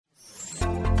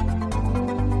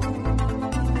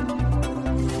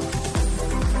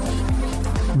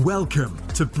Welcome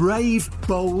to Brave,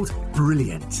 Bold,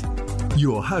 Brilliant.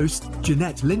 Your host,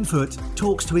 Jeanette Linfoot,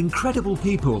 talks to incredible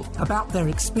people about their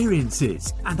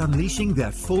experiences and unleashing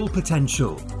their full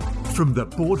potential. From the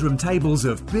boardroom tables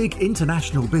of big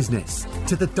international business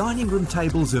to the dining room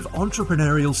tables of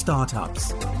entrepreneurial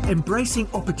startups, embracing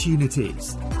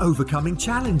opportunities, overcoming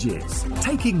challenges,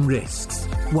 taking risks,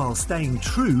 while staying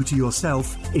true to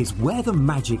yourself is where the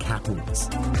magic happens.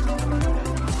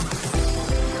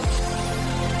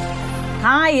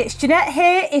 Hi, it's Jeanette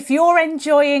here. If you're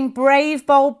enjoying Brave,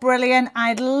 Bold, Brilliant,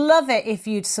 I'd love it if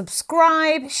you'd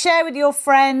subscribe, share with your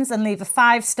friends and leave a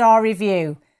 5-star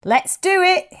review. Let's do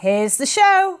it. Here's the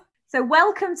show. So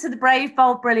welcome to the Brave,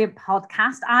 Bold, Brilliant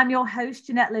podcast. I'm your host,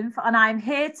 Jeanette Linfoot, and I'm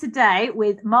here today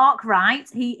with Mark Wright.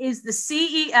 He is the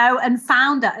CEO and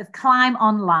founder of Climb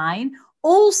Online.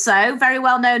 Also very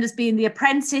well known as being the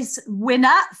Apprentice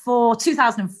winner for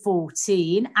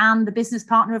 2014 and the business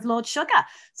partner of Lord Sugar.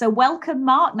 So welcome,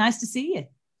 Mark. Nice to see you.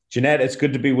 Jeanette, it's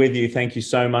good to be with you. Thank you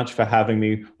so much for having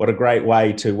me. What a great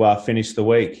way to finish the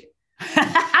week.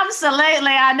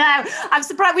 Absolutely, I know. I'm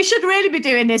surprised. We should really be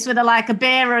doing this with a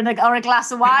beer or a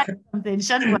glass of wine or something,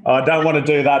 shouldn't we? Oh, I don't want to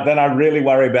do that. Then I really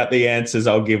worry about the answers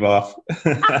I'll give off.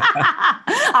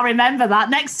 I'll remember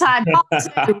that next time.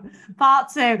 Part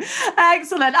two.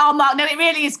 Excellent. Oh, Mark, no, it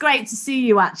really is great to see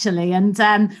you, actually.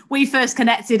 And we first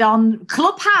connected on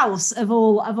Clubhouse of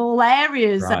all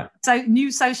areas. Right. So new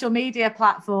social media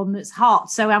platform that's hot.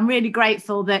 So I'm really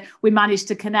grateful that we managed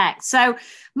to connect. So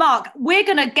Mark, we're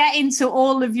going to get into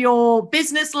all of your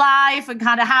business life and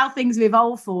kind of how things have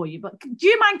evolved for you. But do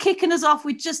you mind kicking us off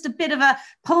with just a bit of a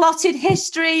plotted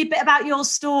history, a bit about your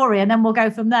story, and then we'll go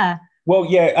from there? Well,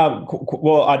 yeah,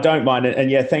 well, I don't mind.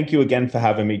 And yeah, thank you again for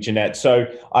having me, Jeanette. So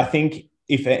I think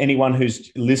if anyone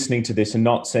who's listening to this and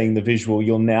not seeing the visual,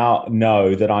 you'll now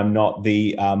know that I'm not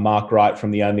the Mark Wright from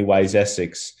The Only Way is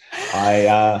Essex.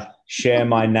 I share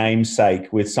my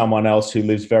namesake with someone else who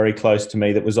lives very close to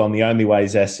me that was on The Only Way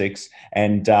is Essex.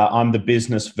 And I'm the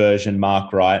business version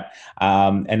Mark Wright.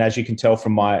 And as you can tell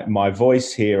from my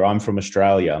voice here, I'm from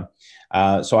Australia.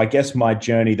 So I guess my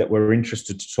journey that we're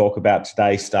interested to talk about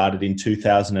today started in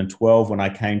 2012 when I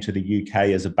came to the UK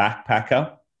as a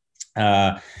backpacker.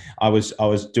 I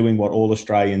was doing what all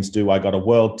Australians do. I got a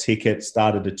world ticket,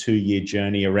 started a 2-year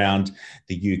journey around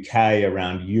the UK,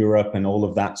 around Europe and all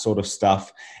of that sort of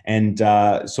stuff. And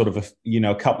a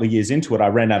couple of years into it, I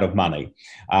ran out of money.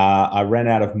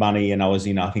 And I was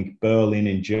in, I think, Berlin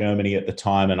in Germany at the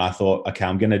time. And I thought, okay,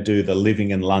 I'm going to do the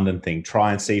living in London thing,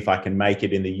 try and see if I can make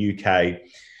it in the UK.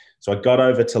 So I got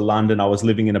over to London. I was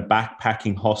living in a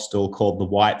backpacking hostel called the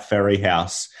White Ferry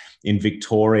House in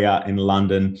Victoria in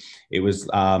London. It was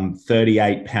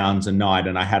 £38 a night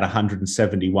and I had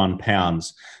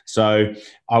 £171. So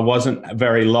I wasn't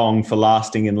very long for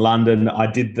lasting in London. I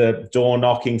did the door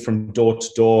knocking from door to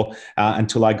door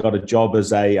until I got a job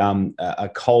as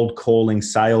a cold calling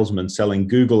salesman selling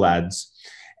Google ads.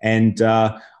 And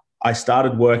I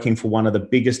started working for one of the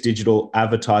biggest digital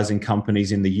advertising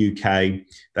companies in the UK.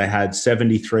 They had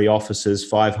 73 offices,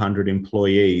 500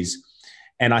 employees.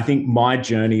 And I think my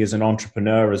journey as an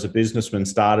entrepreneur, as a businessman,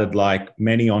 started like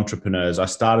many entrepreneurs. I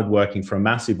started working for a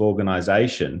massive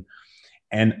organization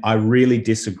and I really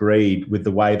disagreed with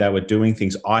the way they were doing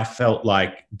things. I felt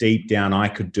like deep down I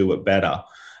could do it better.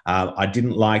 I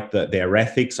didn't like their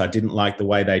ethics. I didn't like the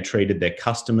way they treated their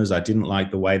customers. I didn't like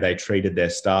the way they treated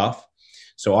their staff.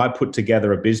 So I put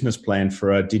together a business plan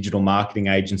for a digital marketing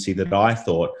agency that I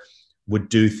thought would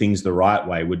do things the right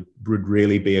way, would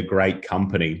really be a great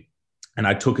company. And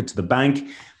I took it to the bank,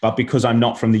 but because I'm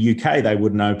not from the UK, they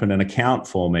wouldn't open an account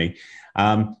for me.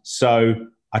 So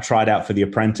I tried out for The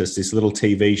Apprentice, this little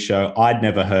TV show I'd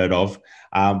never heard of,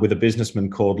 with a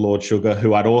businessman called Lord Sugar,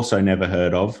 who I'd also never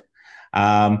heard of.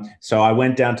 So I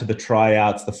went down to the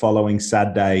tryouts the following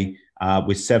Saturday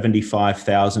with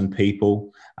 75,000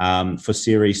 people for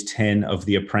Series 10 of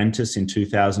The Apprentice in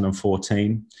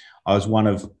 2014. I was one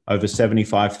of over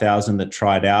 75,000 that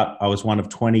tried out. I was one of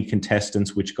 20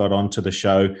 contestants which got onto the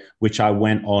show, which I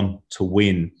went on to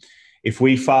win. If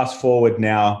we fast forward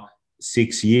now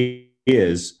 6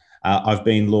 years, I've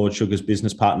been Lord Sugar's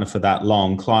business partner for that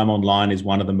long. Climb Online is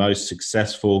one of the most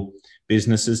successful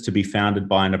businesses to be founded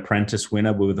by an apprentice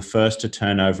winner. We were the first to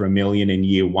turn over $1 million in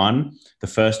year one, the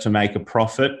first to make a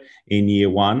profit in year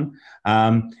one.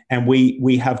 And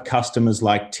we have customers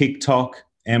like TikTok,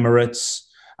 Emirates,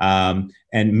 and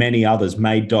many others,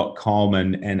 Made.com,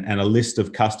 and a list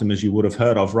of customers you would have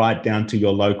heard of, right down to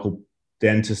your local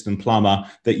dentist and plumber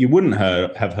that you wouldn't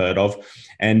have heard of.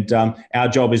 And our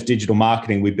job is digital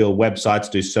marketing. We build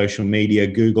websites, do social media,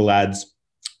 Google ads,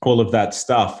 all of that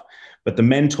stuff. But the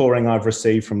mentoring I've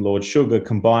received from Lord Sugar,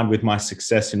 combined with my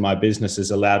success in my business,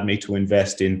 has allowed me to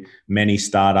invest in many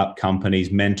startup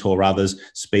companies, mentor others,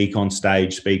 speak on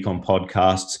stage, speak on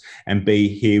podcasts, and be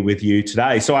here with you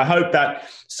today. So I hope that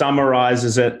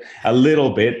summarizes it a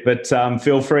little bit, but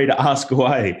feel free to ask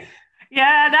away.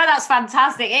 Yeah, no, that's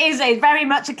fantastic. It is very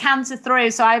much a canter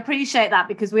through. So I appreciate that,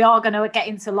 because we are going to get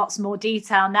into lots more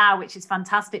detail now, which is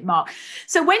fantastic, Mark.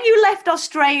 So when you left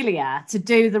Australia to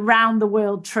do the round the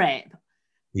world trip,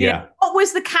 what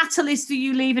was the catalyst for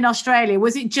you leaving Australia?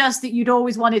 Was it just that you'd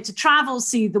always wanted to travel,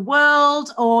 see the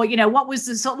world, or, what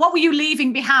were you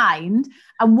leaving behind,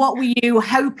 and what were you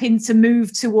hoping to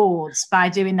move towards by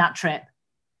doing that trip?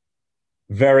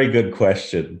 Very good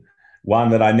question.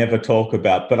 One that I never talk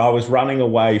about, but I was running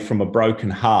away from a broken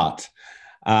heart,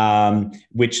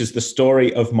 which is the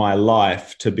story of my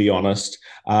life, to be honest.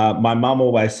 My mum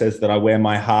always says that I wear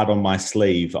my heart on my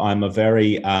sleeve. I'm a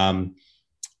very,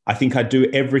 I think I do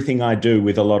everything I do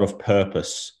with a lot of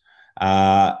purpose.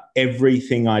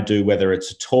 Everything I do, whether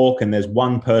it's a talk and there's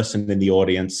one person in the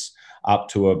audience, up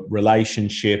to a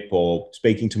relationship or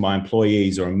speaking to my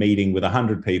employees or a meeting with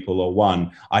 100 people or one,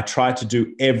 I try to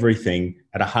do everything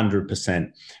at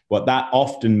 100%. What that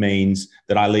often means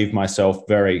that I leave myself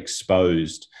very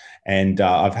exposed. And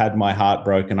I've had my heart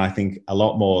broken, I think, a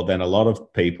lot more than a lot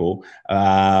of people.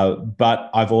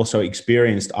 But I've also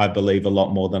experienced, I believe, a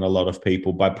lot more than a lot of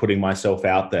people by putting myself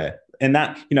out there. And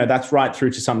that, that's right through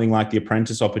to something like the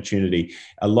apprentice opportunity.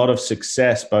 A lot of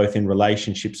success, both in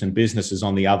relationships and businesses,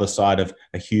 on the other side of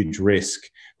a huge risk.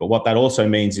 But what that also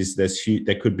means is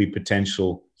there could be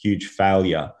potential huge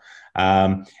failure.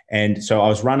 And so I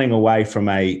was running away from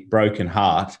a broken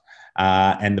heart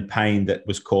and the pain that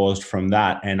was caused from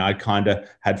that. And I kind of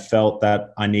had felt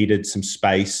that I needed some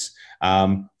space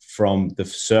from the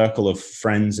circle of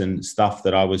friends and stuff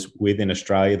that I was with in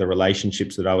Australia, the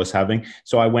relationships that I was having.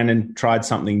 So I went and tried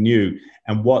something new.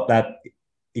 And what that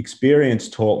experience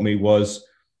taught me was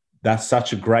that's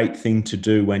such a great thing to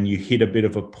do when you hit a bit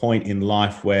of a point in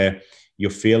life where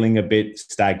you're feeling a bit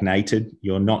stagnated,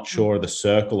 you're not sure of the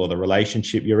circle or the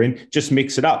relationship you're in. Just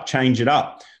mix it up, change it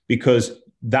up, because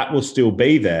that will still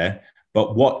be there.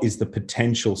 But what is the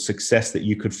potential success that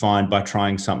you could find by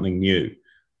trying something new?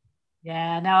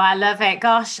 Yeah, no, I love it.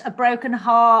 Gosh, a broken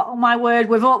heart. Oh my word.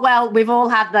 We've all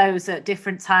had those at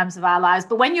different times of our lives.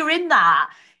 But when you're in that,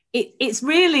 it's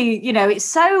really,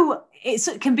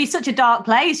 it can be such a dark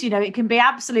place. It can be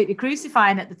absolutely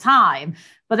crucifying at the time.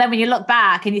 But then when you look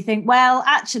back and you think, well,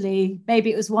 actually,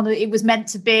 maybe it was meant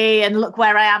to be. And look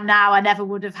where I am now. I never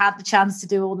would have had the chance to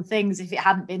do all the things if it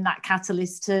hadn't been that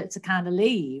catalyst to kind of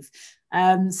leave.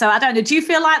 So I don't know. Do you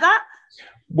feel like that?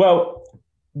 Well,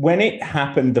 when it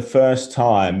happened the first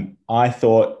time, I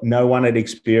thought no one had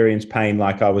experienced pain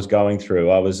like I was going through.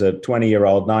 I was a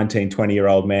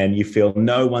 20-year-old man. You feel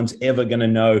no one's ever going to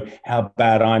know how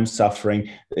bad I'm suffering.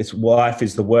 This life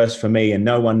is the worst for me, and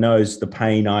no one knows the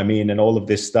pain I'm in and all of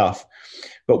this stuff.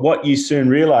 But what you soon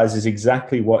realize is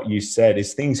exactly what you said,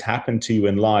 is things happen to you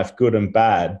in life, good and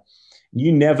bad.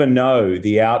 You never know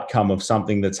the outcome of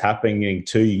something that's happening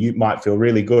to you. You might feel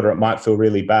really good or it might feel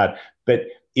really bad, but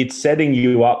it's setting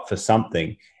you up for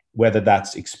something, whether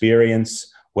that's experience,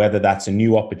 whether that's a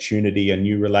new opportunity, a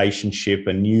new relationship,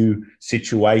 a new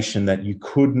situation that you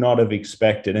could not have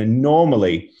expected. And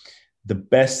normally, the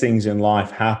best things in life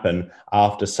happen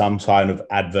after some kind of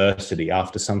adversity,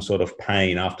 after some sort of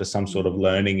pain, after some sort of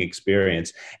learning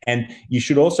experience. And you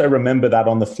should also remember that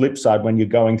on the flip side, when you're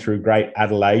going through great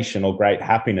adulation or great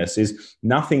happiness, is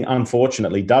nothing,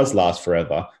 unfortunately, does last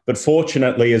forever. But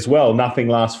fortunately as well, nothing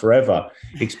lasts forever.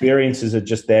 Experiences are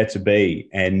just there to be.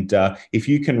 And if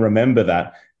you can remember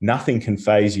that, nothing can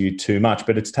faze you too much.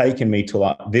 But it's taken me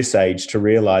to this age to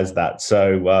realize that.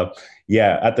 So,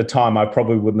 at the time, I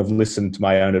probably wouldn't have listened to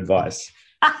my own advice.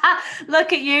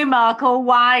 Look at you, Mark, all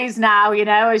wise now,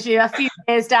 as you're a few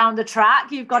years down the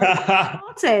track, you've got it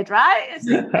sorted, right? It's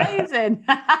amazing.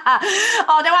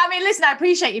 Oh, no, I mean, listen, I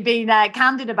appreciate you being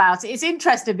candid about it. It's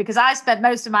interesting because I spent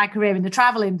most of my career in the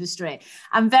travel industry.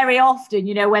 And very often,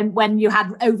 when you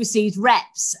had overseas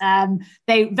reps,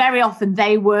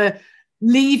 they were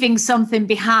leaving something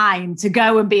behind to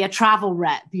go and be a travel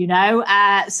rep,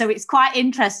 so it's quite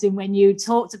interesting when you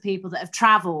talk to people that have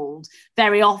traveled.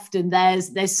 Very often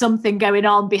there's something going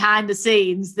on behind the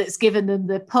scenes that's given them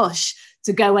the push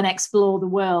to go and explore the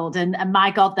world, and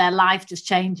my God, their life just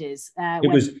changes.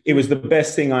 It was the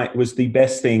best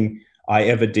thing I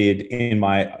ever did in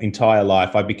my entire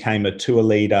life. I became a tour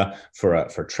leader for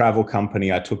a travel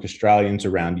company. I took Australians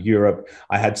around Europe.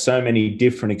 I had so many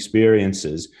different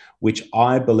experiences, which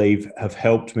I believe have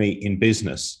helped me in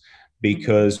business.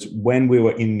 because when we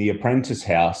were in the apprentice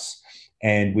house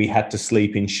and we had to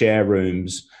sleep in share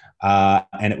rooms,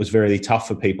 and it was very tough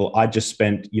for people, I just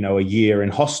spent, a year in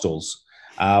hostels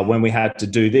when we had to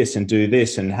do this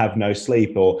and have no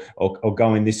sleep or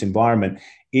go in this environment.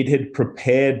 It had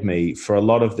prepared me for a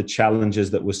lot of the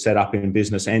challenges that were set up in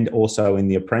business and also in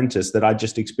the apprentice that I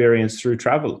just experienced through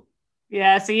travel.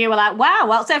 Yeah, so you were like, wow,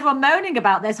 what's everyone moaning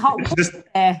about? There's hot water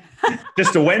there.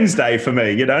 Just a Wednesday for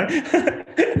me, Yeah,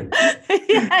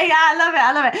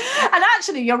 I love it. And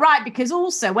actually, you're right, because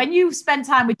also when you spend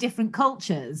time with different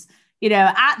cultures,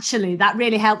 actually that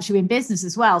really helps you in business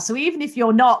as well. So even if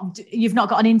you've not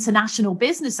got an international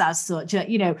business as such,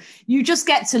 you just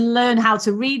get to learn how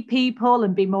to read people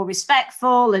and be more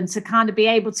respectful and to kind of be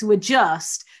able to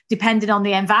adjust depending on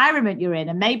the environment you're in.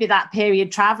 And maybe that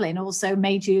period traveling also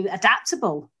made you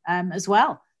adaptable as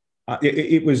well.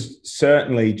 It was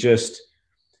certainly just,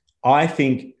 I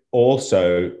think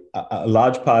also a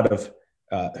large part of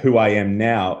who I am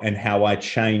now and how I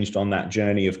changed on that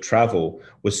journey of travel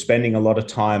was spending a lot of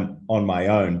time on my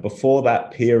own. Before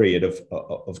that period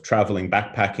of traveling,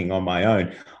 backpacking on my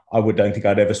own, I don't think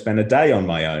I'd ever spend a day on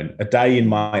my own, a day in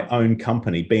my own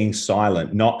company, being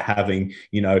silent, not having,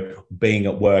 being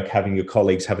at work, having your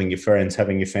colleagues, having your friends,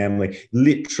 having your family.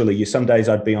 Literally, some days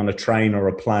I'd be on a train or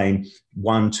a plane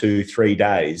 1, 2, 3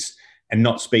 days and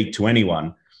not speak to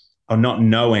anyone or not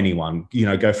know anyone,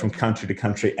 go from country to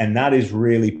country. And that is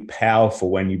really powerful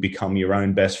when you become your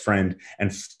own best friend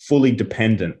and fully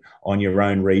dependent on your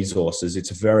own resources.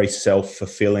 It's a very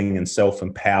self-fulfilling and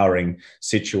self-empowering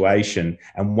situation.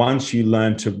 And once you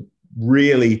learn to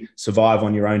really survive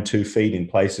on your own 2 feet in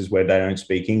places where they don't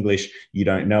speak English, you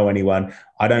don't know anyone,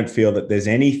 I don't feel that there's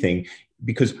anything,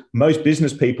 because most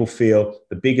business people feel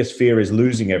the biggest fear is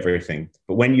losing everything.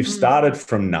 But when you've started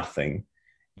from nothing,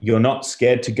 you're not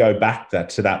scared to go back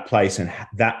to that place, and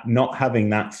that not having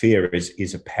that fear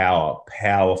is a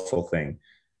powerful thing.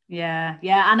 Yeah.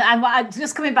 And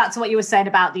just coming back to what you were saying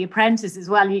about The Apprentice as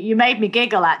well, you made me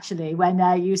giggle actually when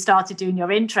you started doing your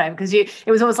intro, because it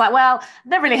was always like, well,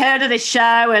 never really heard of this show,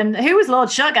 and who was Lord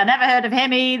Sugar? Never heard of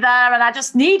him either. And I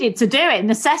just needed to do it.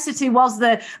 Necessity was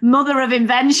the mother of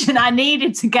invention. I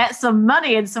needed to get some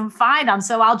money and some finance,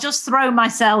 so I'll just throw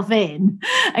myself in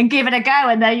and give it a go.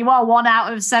 And there you are, 1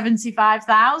 out of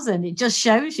 75,000. It just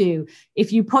shows you,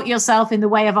 if you put yourself in the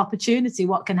way of opportunity,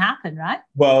 what can happen, right?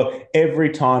 Well, every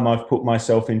time I've put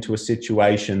myself into a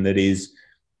situation that is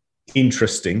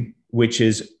interesting, which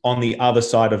is on the other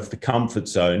side of the comfort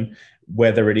zone,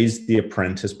 whether it is The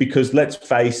Apprentice, because let's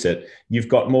face it, you've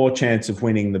got more chance of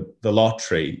winning the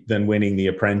lottery than winning The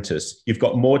Apprentice. You've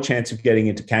got more chance of getting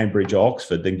into Cambridge or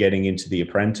Oxford than getting into The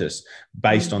Apprentice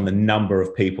based on the number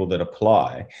of people that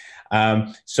apply.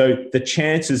 So the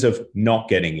chances of not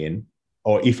getting in,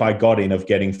 or if I got in, of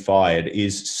getting fired,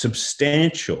 is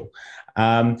substantial.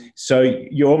 So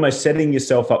you're almost setting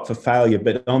yourself up for failure.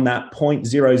 But on that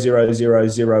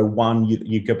 0.00001,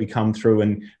 you could come through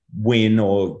and win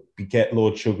or get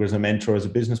Lord Sugar as a mentor, as a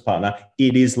business partner.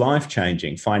 It is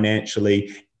life-changing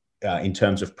financially, in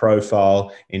terms of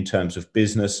profile, in terms of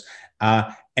business.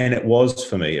 And it was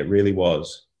for me. It really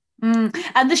was. And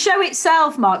the show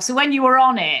itself, Mark, so when you were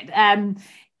on it,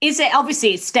 is it,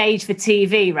 obviously it's staged for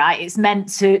TV, right? It's meant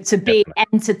to be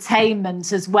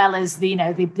entertainment as well as the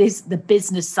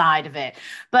business side of it.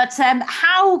 But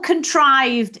how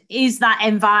contrived is that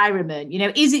environment?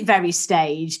 Is it very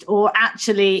staged, or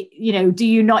actually, do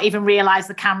you not even realize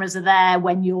the cameras are there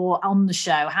when you're on the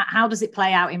show? How does it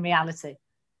play out in reality?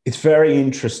 It's very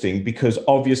interesting because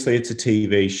obviously it's a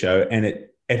TV show and it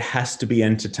has to be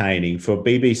entertaining. For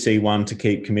BBC One to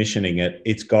keep commissioning it,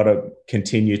 it's got to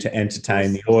continue to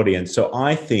entertain the audience. So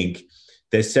I think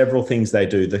there's several things they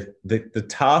do. The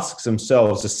tasks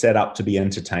themselves are set up to be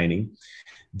entertaining.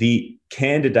 The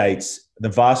candidates, the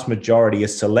vast majority, are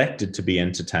selected to be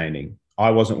entertaining. I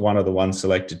wasn't one of the ones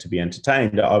selected to be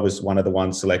entertained. I was one of the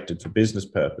ones selected for business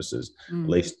purposes. At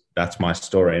least that's my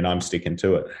story, and I'm sticking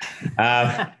to it.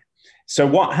 So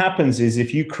what happens is,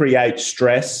 if you create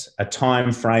stress, a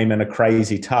time frame, and a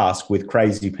crazy task with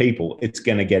crazy people, it's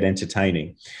going to get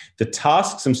entertaining. The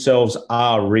tasks themselves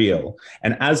are real.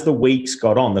 And as the weeks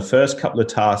got on, the first couple of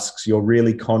tasks, you're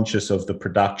really conscious of the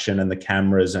production and the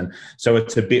cameras. And so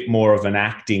it's a bit more of an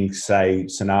acting,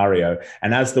 scenario.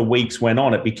 And as the weeks went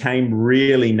on, it became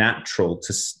really natural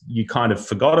you kind of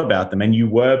forgot about them and you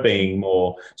were being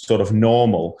more sort of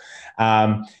normal.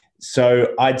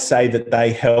 So I'd say that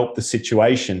they help the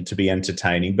situation to be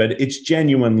entertaining, but it's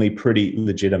genuinely pretty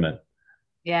legitimate.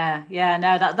 Yeah,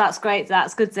 no, that's great.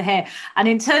 That's good to hear. And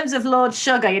in terms of Lord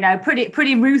Sugar,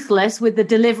 pretty ruthless with the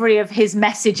delivery of his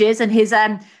messages and his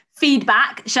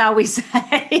feedback, shall we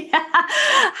say.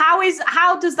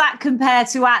 How does that compare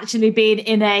to actually being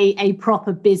in a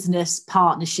proper business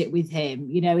partnership with him?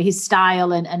 You know, his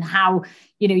style and how,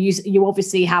 you know, you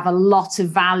obviously have a lot of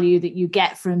value that you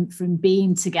get from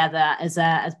being together as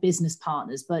business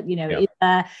partners. But, you know,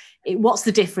 what's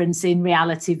the difference in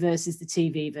reality versus the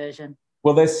TV version?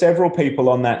 Well, there's several people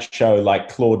on that show, like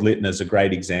Claude Littner's a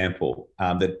great example,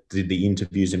 that did the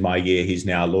interviews in my year. He's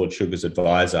now Lord Sugar's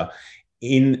advisor.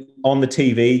 On the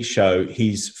TV show,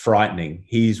 he's frightening.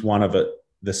 He's one of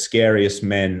the scariest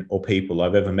men or people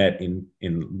I've ever met in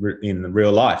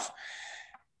real life.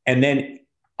 And then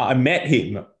I met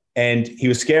him, and he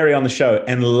was scary on the show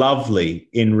and lovely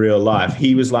in real life.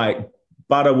 He was like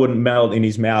butter wouldn't melt in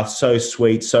his mouth, so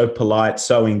sweet, so polite,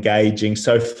 so engaging,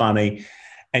 so funny.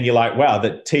 And you're like, wow,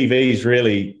 that TV's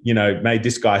really, you know, made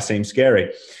this guy seem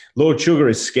scary. Lord Sugar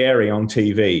is scary on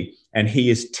TV, and he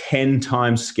is 10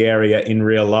 times scarier in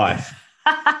real life,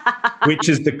 which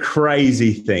is the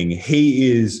crazy thing.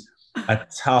 He is a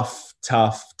tough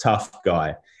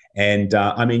guy. And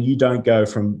I mean, you don't go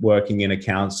from working in a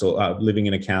council, living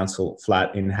in a council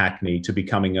flat in Hackney to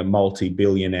becoming a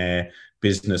multi-billionaire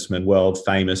businessman, world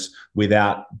famous,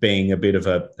 without being a bit of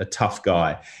a tough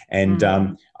guy. And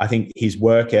I think his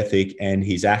work ethic and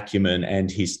his acumen and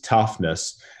his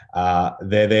toughness,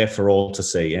 they're there for all to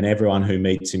see. And everyone who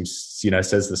meets him, you know,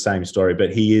 says the same story.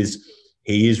 But he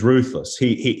is ruthless.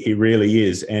 He really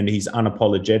is, and he's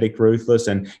unapologetic ruthless.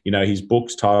 And you know, his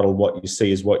book's titled "What You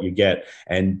See Is What You Get,"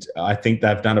 and I think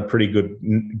they've done a pretty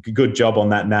good job on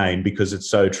that name because it's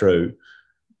so true.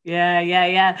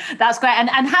 Yeah. That's great.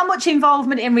 And how much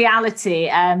involvement in reality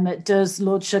does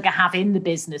Lord Sugar have in the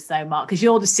business, though, Mark? Because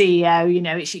you're the CEO, you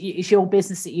know, it's your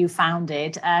business that you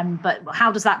founded. But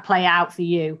how does that play out for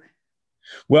you?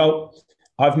 Well,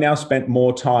 I've now spent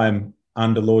more time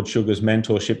under Lord Sugar's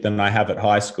mentorship than I have at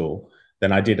high school,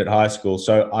 than I did at high school.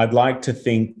 So I'd like to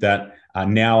think that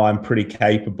now I'm pretty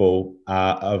capable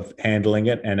of handling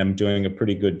it, and I'm doing a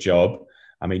pretty good job.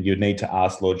 I mean, you'd need to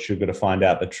ask Lord Sugar to find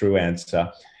out the true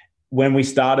answer. When we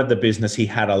started the business, he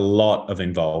had a lot of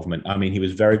involvement. I mean, he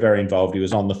was very, very involved. He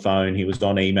was on the phone, he was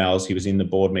on emails, he was in the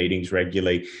board meetings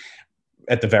regularly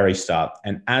at the very start.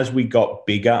 And as we got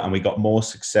bigger and we got more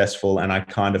successful, and I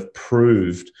kind of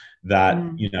proved that,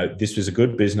 you know, this was a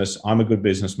good business, I'm a good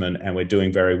businessman, and we're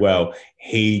doing very well,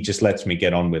 he just lets me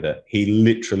get on with it. He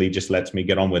literally just lets me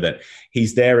get on with it.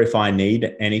 He's there if I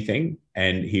need anything,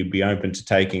 and he'd be open to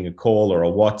taking a call or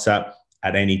a WhatsApp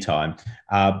at any time.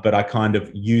 But I kind of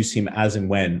use him as and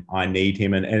when I need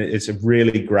him. And it's a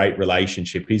really great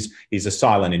relationship. He's a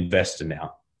silent investor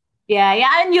now.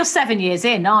 Yeah. And you're 7 years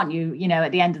in, aren't you? You know,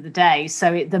 at the end of the day.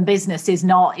 So the business is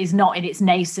not in its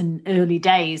nascent early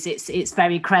days. It's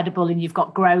very credible, and you've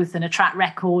got growth and a track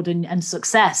record and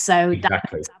success. So exactly.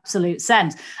 That makes absolute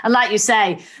sense. And like you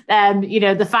say, you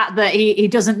know, the fact that he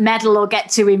doesn't meddle or get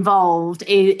too involved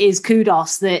is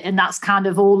kudos. And that's kind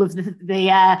of all of the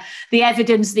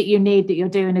evidence that you need that you're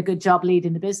doing a good job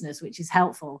leading the business, which is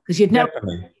helpful, because you'd know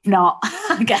if not,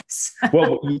 I guess.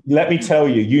 Well, let me tell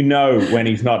you, you know when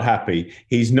he's not happy.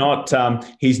 He's not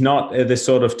the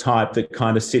sort of type that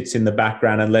kind of sits in the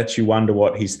background and lets you wonder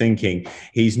what he's thinking.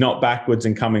 He's not backwards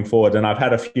and coming forward. And I've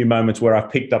had a few moments where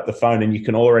I've picked up the phone and you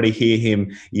can already hear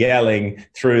him yelling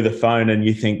through the phone, and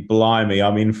you think, blimey,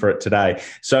 I'm in for it today.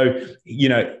 So, you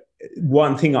know,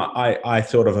 one thing I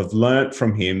sort of have learned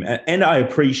from him, and I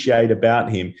appreciate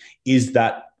about him, is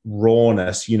that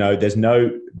rawness. You know, there's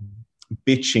no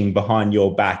bitching behind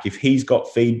your back. If he's got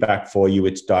feedback for you,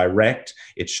 it's direct,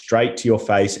 it's straight to your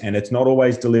face, and it's not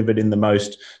always delivered in the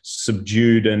most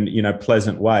subdued and, you know,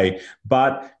 pleasant way.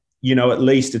 But, you know, at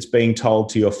least it's being told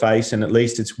to your face, and at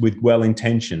least it's with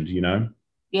well-intentioned, you know.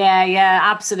 Yeah,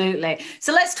 absolutely.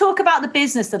 So let's talk about the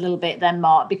business a little bit then,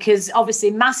 Mark, because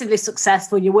obviously massively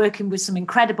successful. You're working with some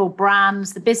incredible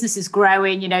brands. The business is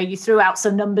growing. You know, you threw out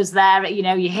some numbers there. You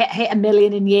know, you hit $1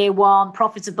 million in year one,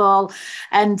 profitable,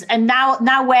 and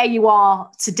now where you are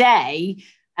today.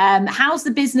 How's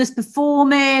the business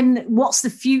performing? What's the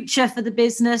future for the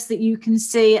business that you can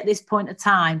see at this point of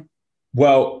time?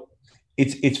 Well,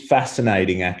 it's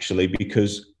fascinating actually,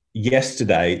 because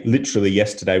literally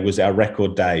yesterday was our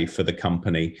record day for the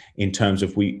company in terms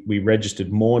of we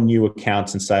registered more new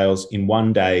accounts and sales in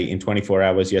one day, in 24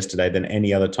 hours yesterday, than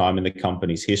any other time in the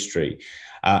company's history.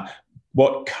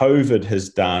 What COVID has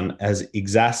done has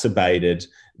exacerbated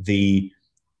the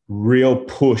real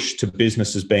push to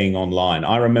businesses being online.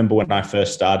 I remember when I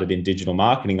first started in digital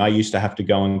marketing, I used to have to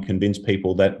go and convince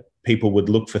people that people would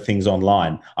look for things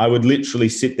online. I would literally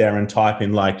sit there and type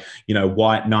in like,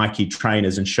 white Nike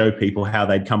trainers and show people how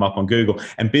they'd come up on Google.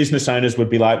 And business owners would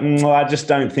be like, I just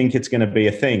don't think it's going to be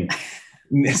a thing.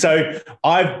 So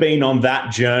I've been on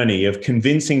that journey of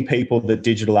convincing people that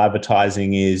digital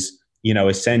advertising is,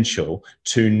 essential,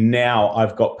 to now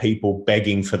I've got people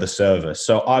begging for the service.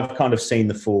 So I've kind of seen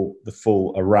the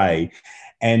full array.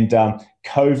 And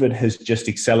COVID has just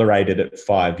accelerated it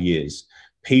 5 years.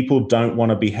 People don't want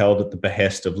to be held at the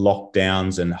behest of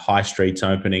lockdowns and high streets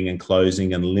opening and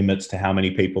closing and limits to how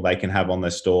many people they can have on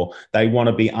their store. They want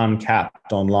to be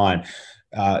uncapped online.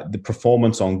 The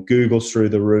performance on Google's through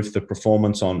the roof. The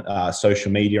performance on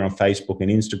social media on Facebook and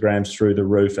Instagram's through the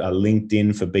roof.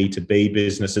 LinkedIn for B2B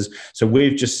businesses. So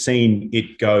we've just seen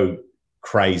it go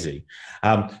crazy.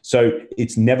 So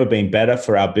it's never been better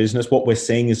for our business. What we're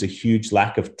seeing is a huge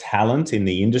lack of talent in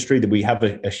the industry, that we have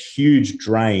a huge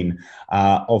drain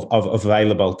of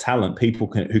available talent, people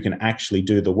who can actually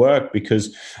do the work,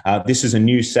 because this is a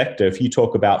new sector. If you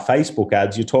talk about Facebook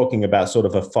ads, you're talking about sort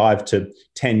of a 5 to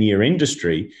 10 year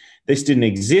industry. This didn't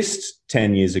exist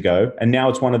 10 years ago, and now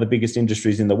it's one of the biggest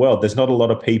industries in the world. There's not a lot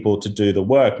of people to do the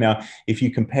work. Now, if you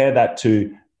compare that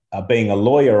to being a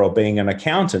lawyer or being an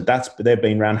accountant, they've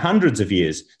been around hundreds of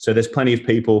years. So there's plenty of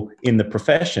people in the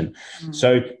profession.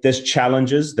 So there's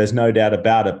challenges, there's no doubt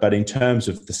about it. But in terms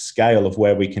of the scale of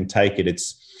where we can take it,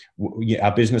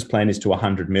 our business plan is to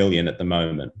 100 million at the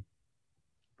moment.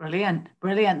 Brilliant.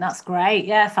 That's great.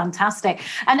 Yeah, fantastic.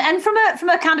 And from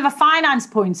a kind of a finance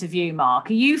point of view, Mark,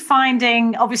 are you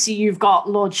finding, obviously you've got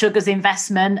Lord Sugar's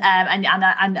investment, and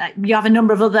you have a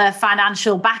number of other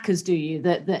financial backers, do you,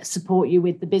 that support you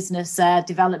with the business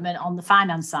development on the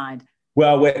finance side?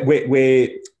 Well, we're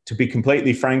to be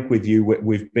completely frank with you,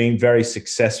 we've been very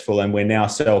successful, and we're now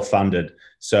self-funded.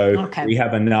 So we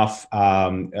have enough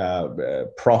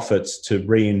profits to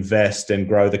reinvest and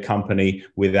grow the company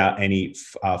without any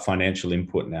financial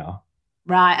input now.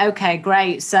 Right. Okay.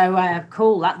 Great. So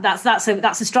cool. That's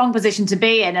a strong position to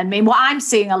be in. I mean, what I'm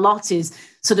seeing a lot is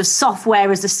sort of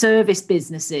software as a service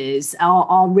businesses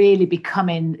are really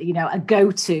becoming, a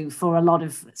go-to for a lot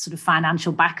of sort of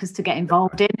financial backers to get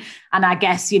involved in. And I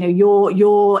guess,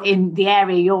 you're in the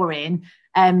area you're in.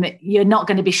 You're not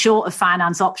going to be short of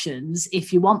finance options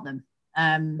if you want them.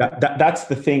 That's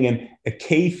the thing. And a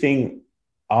key thing,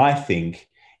 I think,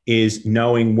 is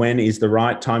knowing when is the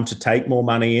right time to take more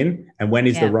money in and when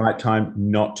is the right time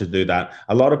not to do that.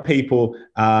 A lot of people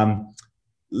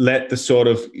let the sort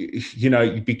of,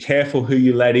 be careful who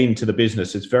you let into the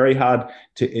business. It's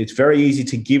very easy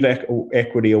to give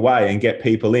equity away and get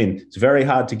people in. It's very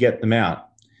hard to get them out.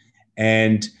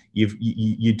 And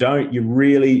you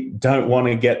really don't want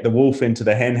to get the wolf into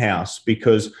the hen house,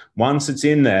 because once it's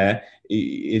in there,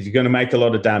 it's going to make a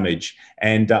lot of damage.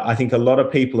 And I think a lot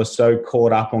of people are so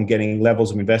caught up on getting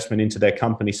levels of investment into their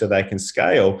company so they can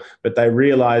scale, but they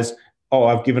realize,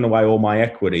 I've given away all my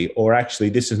equity, or actually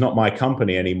this is not my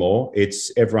company anymore. It's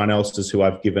everyone else's who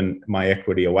I've given my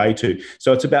equity away to.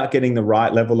 So it's about getting the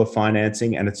right level of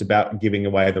financing, and it's about giving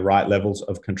away the right levels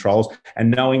of controls and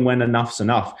knowing when enough's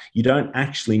enough. You don't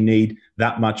actually need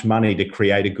that much money to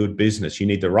create a good business. You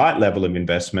need the right level of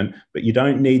investment, but you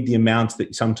don't need the amounts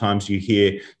that sometimes you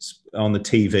hear on the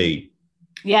TV.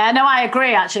 Yeah, no, I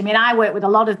agree, actually. I mean, I work with a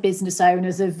lot of business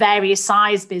owners of various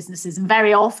size businesses, and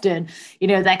very often,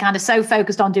 they're kind of so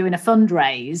focused on doing a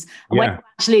fundraise. And when you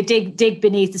actually dig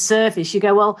beneath the surface, you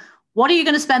go, well, what are you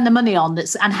going to spend the money on?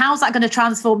 And how's that going to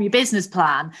transform your business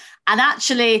plan? And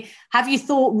actually, have you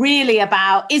thought really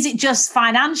about, is it just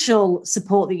financial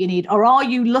support that you need, or are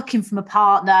you looking from a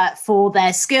partner for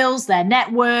their skills, their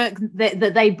network,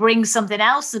 that they bring something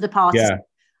else to the party? Yeah.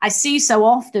 I see so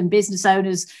often business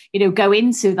owners, go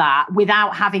into that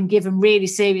without having given really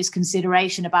serious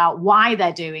consideration about why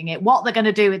they're doing it, what they're going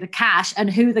to do with the cash,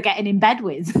 and who they're getting in bed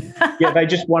with. Yeah, they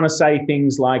just want to say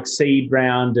things like seed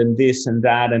round and this and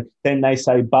that, and then they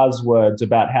say buzzwords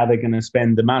about how they're going to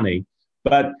spend the money.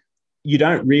 But you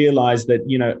don't realize that,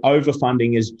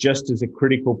 overfunding is just as a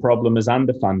critical problem as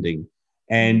underfunding.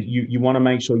 And you want to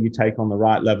make sure you take on the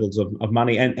right levels of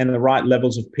money and the right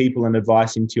levels of people and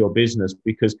advice into your business,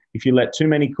 because if you let too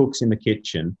many cooks in the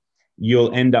kitchen,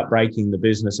 you'll end up breaking the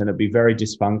business and it'll be very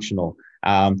dysfunctional.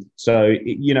 So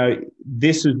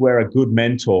this is where a good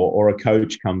mentor or a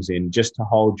coach comes in, just to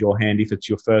hold your hand if it's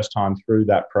your first time through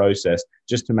that process,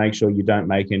 just to make sure you don't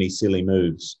make any silly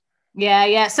moves.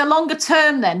 Yeah. So longer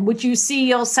term, then, would you see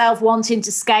yourself wanting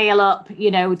to scale up,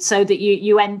 so that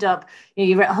you end up,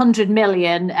 you're at 100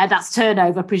 million, that's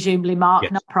turnover, presumably, Mark,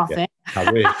 not profit. Yeah,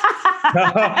 I wish.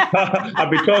 I'd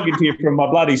be talking to you from my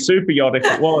bloody super yacht if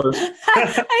it was.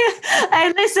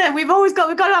 Hey, listen, we've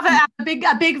got to have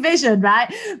a big vision,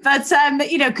 right? But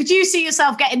could you see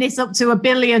yourself getting this up to $1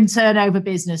 billion turnover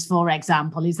business, for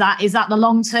example? Is that the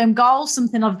long-term goal?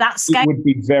 Something of that scale? It would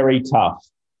be very tough.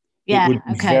 Yeah, it would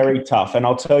be very tough, and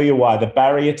I'll tell you why. The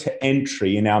barrier to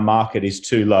entry in our market is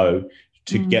too low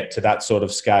to get to that sort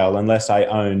of scale, unless I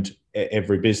owned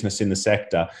every business in the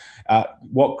sector.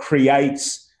 What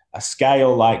creates a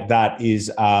scale like that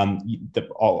is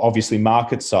obviously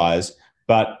market size,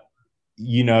 but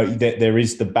there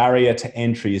is the barrier to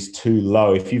entry is too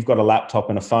low. If you've got a laptop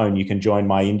and a phone, you can join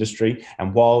my industry,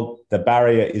 and while the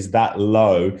barrier is that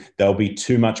low, there'll be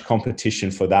too much competition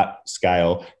for that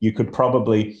scale. You would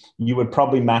probably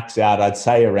max out, I'd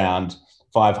say, around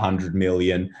 500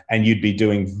 million, and you'd be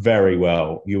doing very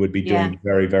well. You would be doing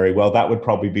very, very well. That would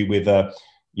probably be with a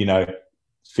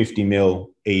 50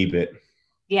 mil EBIT.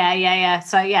 Yeah.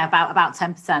 So about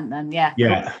 10% then. Yeah.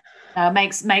 Yeah.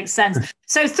 Makes sense.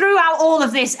 So throughout all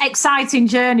of this exciting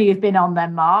journey you've been on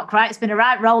then, Mark, right? It's been a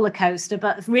right roller coaster,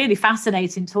 but really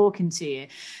fascinating talking to you.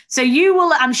 So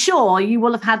I'm sure you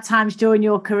will have had times during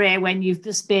your career when you've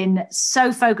just been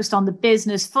so focused on the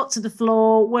business, foot to the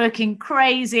floor, working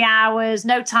crazy hours,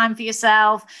 no time for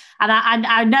yourself. And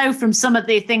I know from some of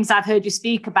the things I've heard you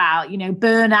speak about,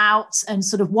 burnout and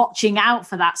sort of watching out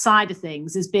for that side of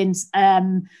things has been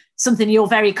something you're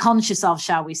very conscious of,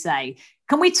 shall we say.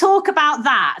 Can we talk about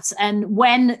that? And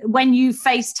when you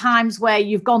face times where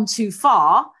you've gone too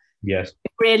far, yes,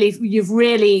 you've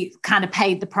really kind of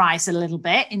paid the price a little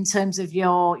bit in terms of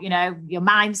your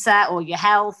mindset or your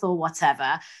health or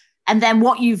whatever. And then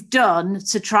what you've done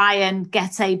to try and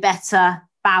get a better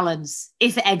balance,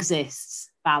 if it exists,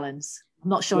 balance. I'm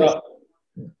not sure. Well,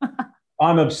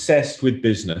 I'm obsessed with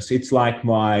business. It's like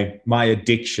my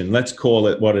addiction. Let's call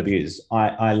it what it is.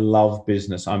 I love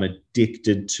business. I'm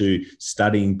addicted to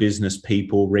studying business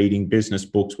people, reading business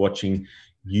books, watching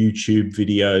YouTube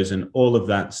videos and all of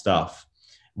that stuff.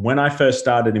 When I first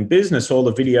started in business, all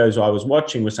the videos I was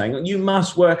watching were saying, you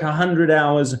must work 100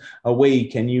 hours a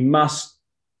week and you must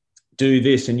do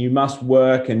this and you must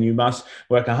work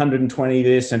 120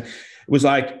 this. And it was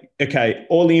like, okay,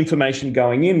 all the information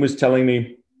going in was telling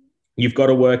me, you've got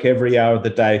to work every hour of the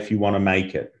day if you want to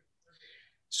make it.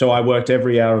 So I worked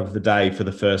every hour of the day for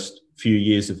the first few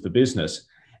years of the business,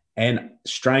 and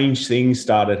strange things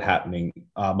started happening.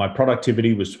 My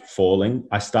productivity was falling.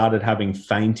 I started having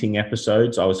fainting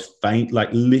episodes. I was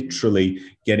literally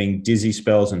getting dizzy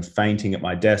spells and fainting at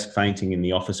my desk, fainting in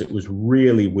the office. It was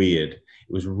really weird. It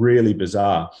was really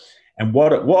bizarre. And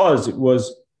what it was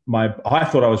I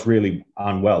thought I was really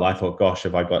unwell. I thought, gosh,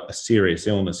 have I got a serious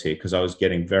illness here? Because I was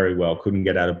getting very well, couldn't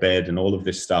get out of bed and all of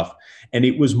this stuff. And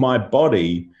it was my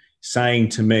body saying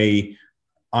to me,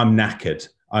 I'm knackered.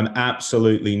 I'm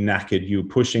absolutely knackered. You're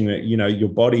pushing it. Your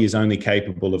body is only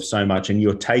capable of so much, and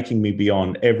you're taking me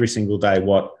beyond every single day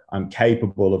what I'm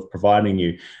capable of providing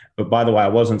you. But by the way, I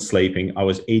wasn't sleeping. I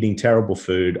was eating terrible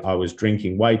food. I was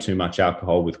drinking way too much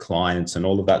alcohol with clients and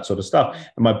all of that sort of stuff.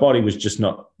 And my body was just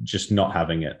not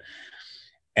having it.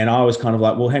 And I was kind of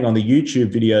like, well, hang on, the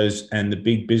YouTube videos and the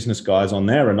big business guys on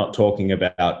there are not talking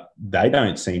about, they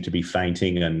don't seem to be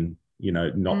fainting and,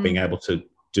 not being able to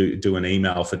do an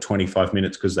email for 25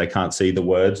 minutes because they can't see the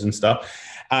words and stuff.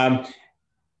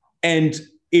 And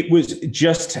it was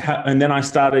just, and then I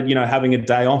started, having a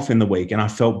day off in the week, and I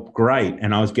felt great,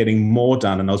 and I was getting more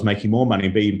done, and I was making more money,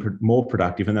 being more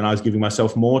productive. And then I was giving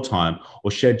myself more time,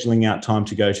 or scheduling out time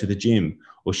to go to the gym,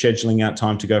 or scheduling out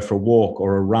time to go for a walk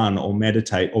or a run or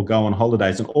meditate or go on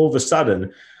holidays. And all of a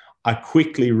sudden, I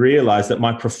quickly realized that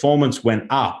my performance went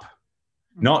up,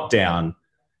 not down.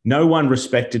 No one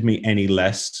respected me any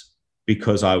less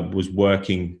because I was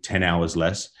working 10 hours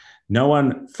less. No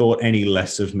one thought any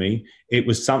less of me. It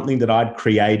was something that I'd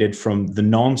created from the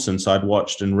nonsense I'd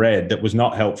watched and read that was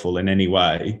not helpful in any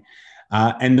way.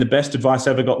 And the best advice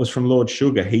I ever got was from Lord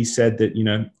Sugar. He said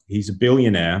that, he's a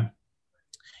billionaire.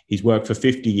 He's worked for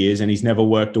 50 years and he's never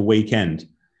worked a weekend.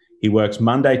 He works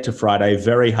Monday to Friday,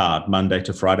 very hard Monday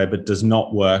to Friday, but does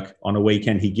not work on a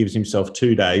weekend. He gives himself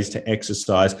 2 days to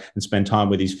exercise and spend time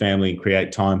with his family and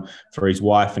create time for his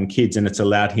wife and kids. And it's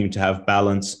allowed him to have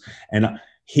balance. And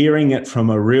hearing it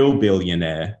from a real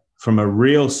billionaire, from a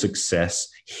real success,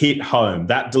 hit home.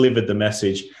 That delivered the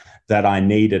message that I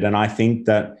needed. And I think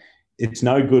that it's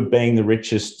no good being the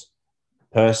richest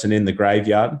person in the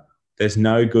graveyard. There's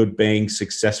no good being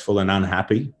successful and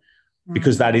unhappy,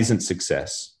 because that isn't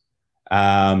success.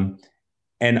 And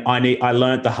And I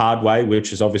learned the hard way,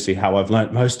 which is obviously how I've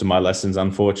learned most of my lessons,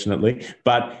 unfortunately.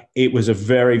 But it was a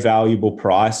very valuable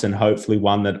price, and hopefully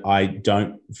one that I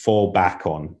don't fall back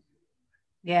on.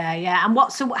 Yeah, yeah.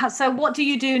 And so what do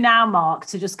you do now, Mark,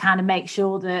 to just kind of make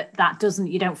sure that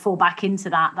you don't fall back into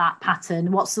that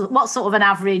pattern? What's sort of an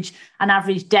average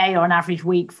day or an average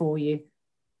week for you?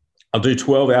 I'll do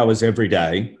 12 hours every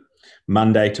day,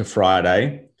 Monday to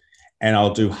Friday, and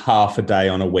I'll do half a day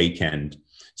on a weekend.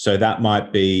 So that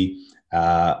might be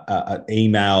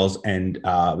emails and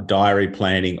diary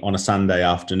planning on a Sunday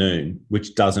afternoon,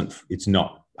 which it's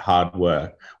not hard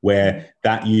work, where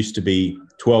that used to be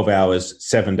 12 hours,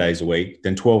 7 days a week,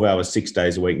 then 12 hours, 6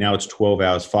 days a week. Now it's 12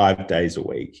 hours, 5 days a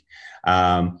week.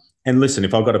 And listen,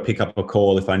 if I've got to pick up a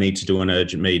call, if I need to do an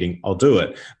urgent meeting, I'll do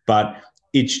it. But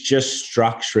it's just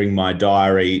structuring my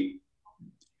diary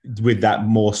with that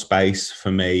more space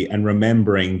for me, and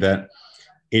remembering that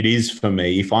it is for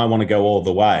me. If I want to go all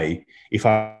the way, if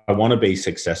I want to be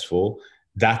successful,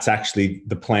 that's actually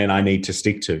the plan I need to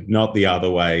stick to, not the other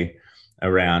way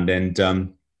around.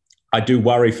 And I do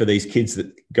worry for these kids that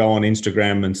go on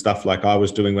Instagram and stuff like I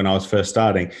was doing when I was first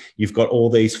starting. You've got all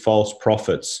these false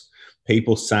prophets,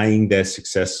 people saying they're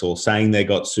successful, saying they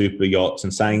got super yachts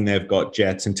and saying they've got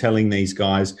jets, and telling these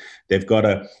guys they've got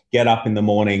to get up in the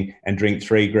morning and drink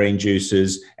 3 green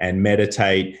juices and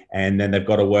meditate, and then they've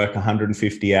got to work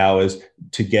 150 hours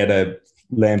to get a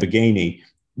Lamborghini.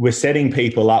 We're setting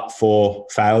people up for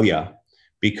failure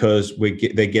because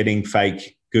they're getting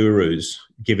fake gurus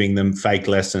giving them fake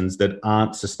lessons that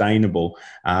aren't sustainable.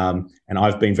 And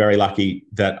I've been very lucky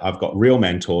that I've got real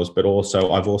mentors, but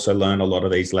I've also learned a lot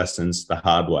of these lessons the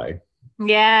hard way.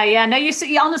 Yeah. No, you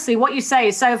honestly, what you say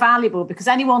is so valuable, because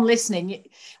anyone listening,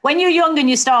 when you're young and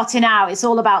you're starting out, it's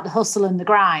all about the hustle and the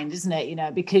grind, isn't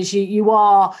it? Because you're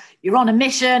on a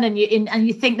mission, and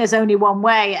you think there's only one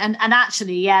way, and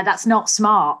actually, yeah, that's not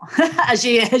smart, as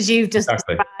you've just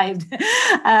described.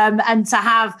 And to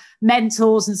have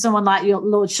mentors and someone like your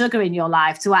Lord Sugar in your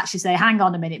life to actually say, hang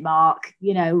on a minute, Mark,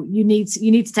 you need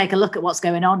to take a look at what's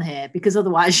going on here, because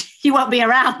otherwise you won't be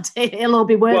around. It'll all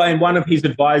be worth. Well, and one of his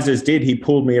advisors he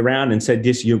pulled me around and said,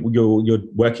 "This, you're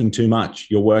working too much.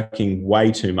 You're working way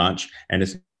too much, and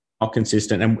it's not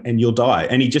consistent, and you'll die."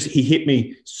 And he hit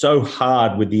me so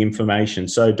hard with the information,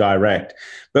 so direct.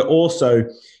 But also,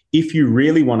 if you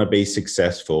really want to be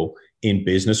successful in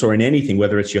business or in anything,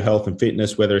 whether it's your health and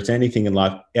fitness, whether it's anything in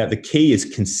life, the key is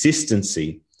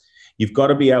consistency. You've got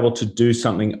to be able to do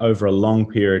something over a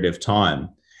long period of time.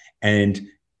 And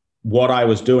what I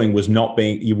was doing was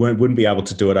you wouldn't be able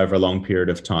to do it over a long period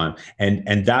of time.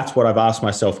 And that's what I've asked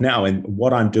myself now. And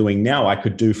what I'm doing now, I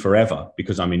could do forever,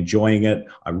 because I'm enjoying it.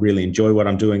 I really enjoy what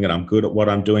I'm doing, and I'm good at what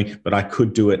I'm doing, but I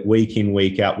could do it week in,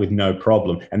 week out with no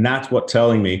problem. And that's what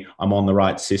telling me I'm on the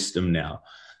right system now.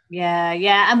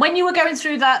 Yeah. And when you were going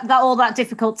through that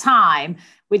difficult time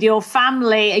with your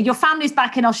family's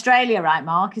back in Australia, right,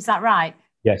 Mark? Is that right?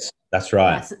 Yes, that's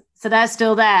right. Yes. So they're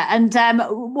still there. And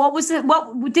what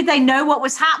did they know what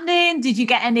was happening? Did you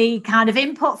get any kind of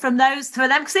input from them?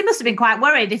 Because they must have been quite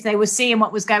worried if they were seeing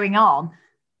what was going on,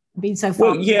 being so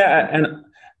far. Well, yeah. And,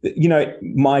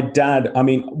 my dad,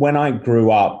 when I grew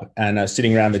up and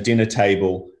sitting around the dinner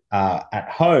table at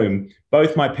home,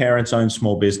 both my parents owned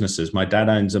small businesses. My dad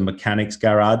owns a mechanics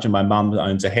garage and my mum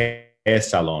owns a hair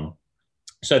salon.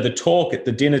 So the talk at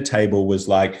the dinner table was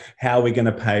like, how are we going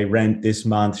to pay rent this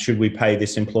month? Should we pay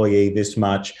this employee this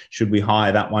much? Should we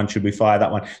hire that one? Should we fire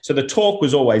that one? So the talk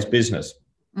was always business.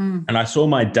 And I saw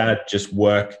my dad just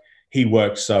work. He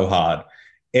worked so hard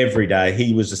every day.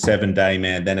 He was a 7-day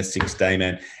man, then a 6-day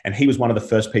man. And he was one of the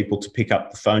first people to pick up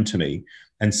the phone to me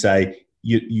and say,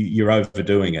 you're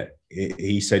overdoing it.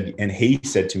 He said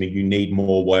to me, you need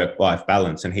more work-life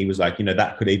balance. And he was like,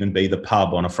 that could even be the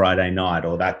pub on a Friday night,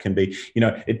 or that can be,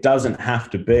 it doesn't have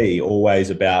to be always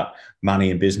about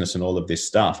money and business and all of this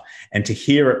stuff. And to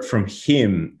hear it from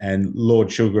him and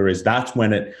Lord Sugar that's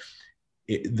when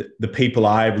the people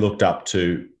I've looked up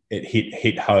to, it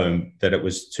hit home that it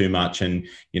was too much. And,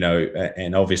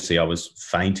 and obviously I was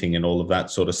fainting and all of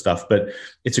that sort of stuff, but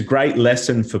it's a great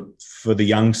lesson for the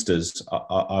youngsters,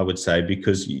 I would say,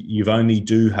 because you only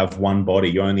do have one body,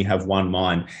 you only have one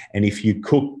mind. And if you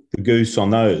cook the goose on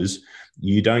those,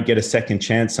 you don't get a second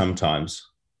chance sometimes.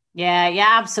 Yeah,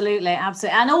 absolutely.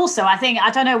 And also,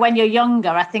 I don't know, when you're younger,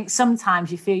 I think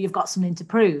sometimes you feel you've got something to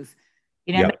prove.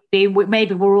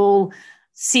 Maybe we're all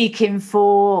seeking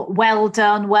for well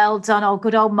done, oh,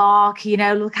 good old Mark,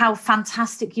 look how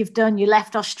fantastic you've done. You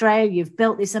left Australia, you've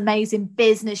built this amazing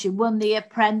business, you won The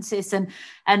Apprentice, and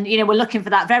we're looking for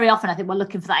that very often. I think we're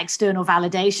looking for that external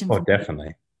validation. Oh,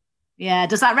 definitely. Yeah.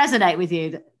 Does that resonate with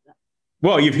you?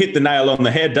 Well, you've hit the nail on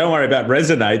the head. Don't worry about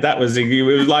resonate. It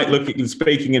was like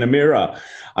speaking in a mirror.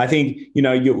 I think,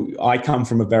 I come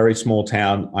from a very small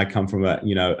town. I come from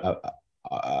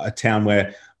a town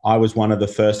where I was one of the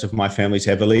first of my family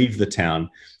to ever leave the town.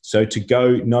 So to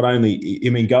go,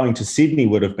 going to Sydney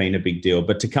would have been a big deal,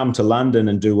 but to come to London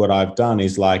and do what I've done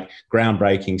is like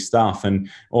groundbreaking stuff. And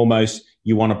almost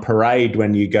you want to parade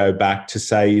when you go back to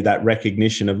say that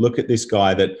recognition of, look at this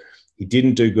guy that he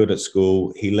didn't do good at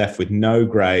school. He left with no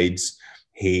grades.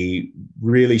 He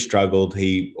really struggled.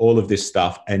 All of this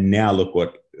stuff. And now look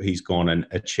what he's gone and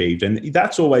achieved. And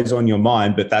that's always on your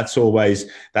mind, but that's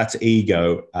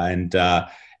ego.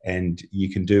 And you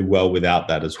can do well without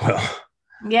that as well.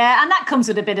 Yeah, and that comes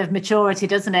with a bit of maturity,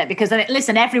 doesn't it? Because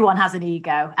listen, everyone has an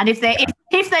ego. And if they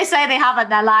say they haven't,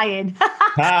 they're lying.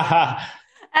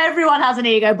 Everyone has an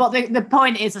ego. But the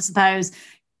point is, I suppose,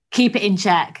 keep it in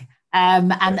check. And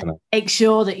Definitely. Make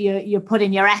sure that you're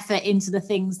putting your effort into the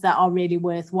things that are really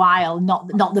worthwhile, not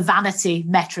the vanity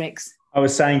metrics. I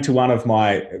was saying to one of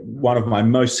my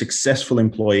most successful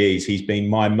employees, he's been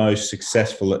my most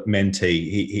successful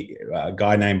mentee, a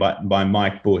guy named by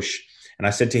Mike Bush. And I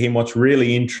said to him, what's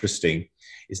really interesting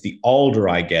is the older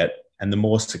I get and the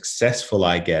more successful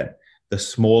I get, the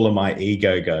smaller my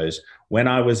ego goes. When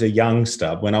I was a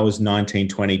youngster, when I was 19,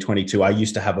 20, 22, I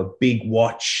used to have a big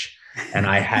watch. And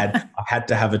I had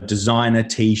to have a designer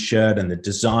T-shirt and the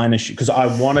designer shoe because I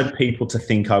wanted people to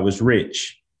think I was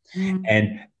rich. Mm.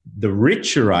 And the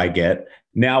richer I get,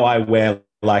 now I wear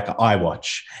like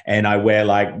iWatch and I wear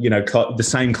the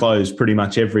same clothes pretty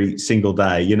much every single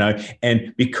day,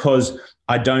 and because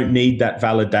I don't need that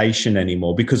validation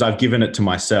anymore because I've given it to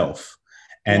myself.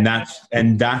 And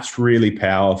that's really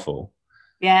powerful.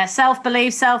 Yeah,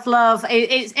 self-belief, self-love.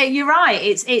 You're right.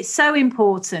 It's so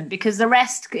important because the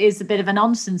rest is a bit of a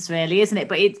nonsense, really, isn't it?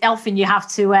 But often you have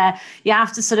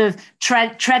to sort of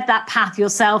tread that path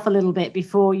yourself a little bit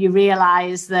before you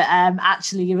realise that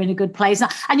actually you're in a good place.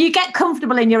 And you get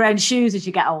comfortable in your own shoes as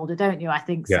you get older, don't you? I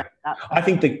think so. Yeah. I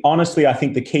think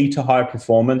the key to high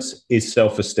performance is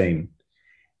self-esteem.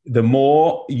 The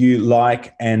more you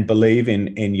like and believe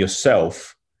in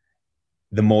yourself,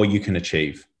 the more you can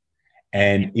achieve.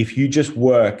 And if you just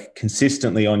work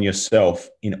consistently on yourself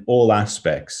in all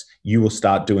aspects, you will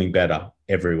start doing better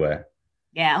everywhere.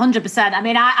 Yeah, 100%. I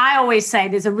mean, I always say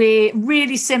there's a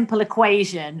really simple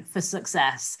equation for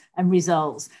success and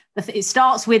results. It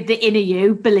starts with the inner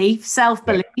you, belief,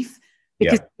 self-belief.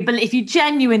 Yeah. Because if you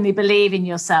genuinely believe in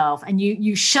yourself and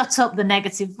you shut up the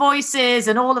negative voices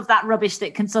and all of that rubbish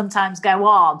that can sometimes go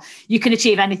on, you can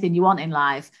achieve anything you want in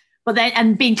life. But then,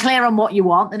 and being clear on what you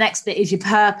want, the next bit is your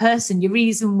purpose and your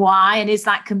reason why, and is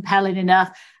that compelling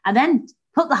enough? And then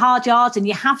put the hard yards in.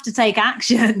 You have to take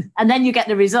action, and then you get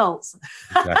the results.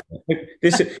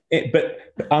 Exactly. But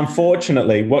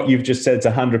unfortunately, what you've just said is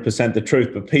 100% the truth.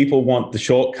 But people want the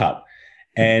shortcut,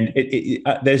 and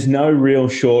there's no real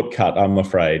shortcut, I'm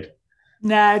afraid.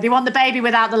 No, they want the baby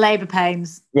without the labour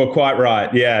pains. Well, quite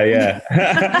right. Yeah.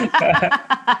 I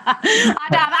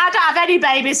don't have any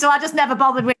babies, so I just never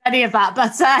bothered with any of that.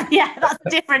 But that's a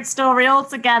different story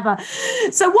altogether.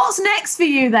 So what's next for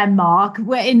you then, Mark?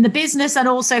 We're in the business and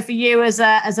also for you as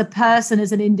a person,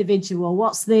 as an individual.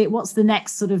 What's the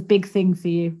next sort of big thing for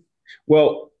you?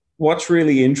 Well, what's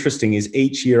really interesting is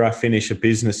each year I finish a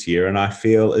business year and I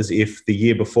feel as if the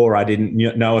year before I didn't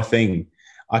know a thing.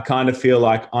 I kind of feel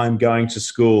like I'm going to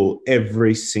school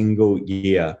every single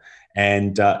year.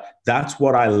 And that's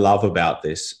what I love about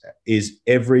this is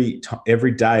every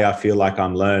day I feel like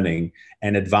I'm learning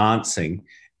and advancing.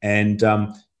 And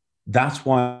that's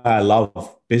why I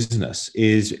love business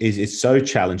is it's so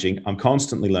challenging. I'm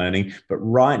constantly learning, but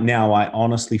right now I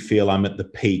honestly feel I'm at the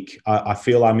peak. I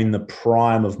feel I'm in the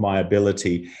prime of my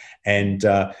ability. And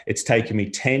it's taken me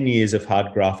 10 years of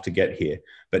hard graft to get here.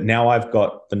 But now I've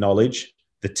got the knowledge,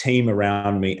 the team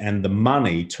around me, and the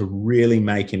money to really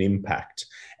make an impact.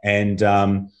 And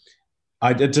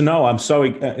I don't know, I'm so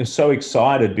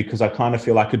excited because I kind of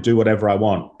feel I could do whatever I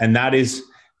want. And that is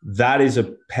a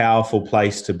powerful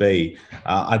place to be.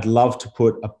 I'd love to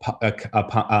put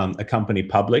a company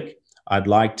public. I'd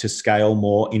like to scale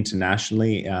more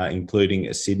internationally,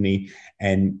 including Sydney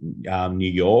and New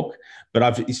York. But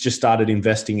I've just started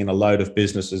investing in a load of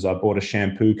businesses. I bought a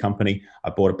shampoo company.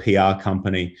 I bought a PR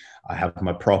company. I have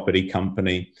my property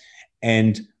company.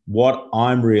 And what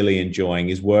I'm really enjoying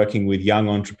is working with young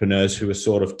entrepreneurs who are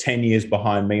sort of 10 years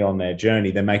behind me on their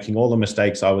journey. They're making all the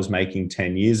mistakes I was making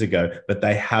 10 years ago, but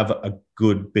they have a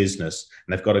good business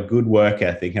and they've got a good work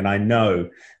ethic. And I know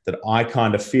that I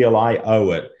kind of feel I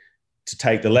owe it to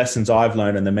take the lessons I've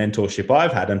learned and the mentorship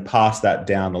I've had and pass that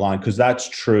down the line, because that's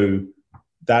true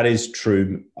that is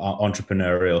true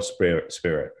entrepreneurial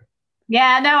spirit.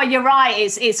 Yeah, no, you're right.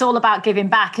 It's all about giving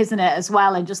back, isn't it, as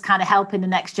well, and just kind of helping the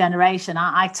next generation.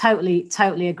 I totally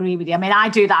agree with you. I mean, I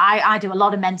do that. I do a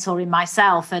lot of mentoring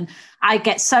myself, and I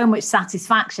get so much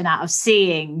satisfaction out of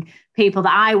seeing people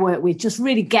that I work with just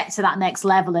really get to that next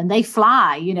level, and they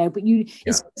fly, but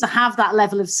it's to have that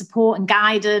level of support and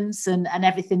guidance and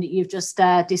everything that you've just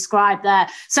described there.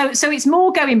 So it's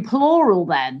more going plural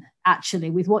then, actually,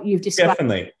 with what you've described.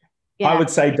 Definitely. Yeah. I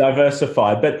would say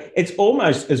diversified, but it's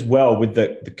almost as well with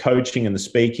the coaching and the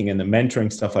speaking and the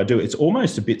mentoring stuff I do, it's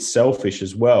almost a bit selfish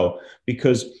as well,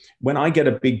 because when I get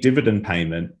a big dividend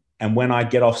payment and when I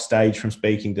get off stage from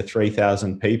speaking to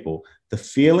 3,000 people, the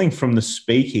feeling from the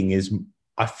speaking is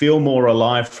I feel more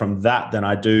alive from that than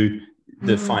I do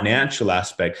the financial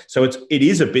aspect. So it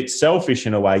is a bit selfish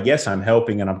in a way. Yes, I'm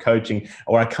helping and I'm coaching,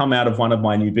 or I come out of one of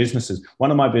my new businesses.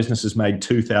 One of my businesses made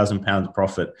 £2,000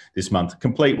 profit this month,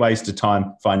 complete waste of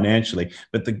time financially.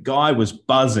 But the guy was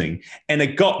buzzing, and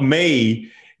it got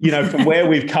me, from where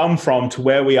we've come from to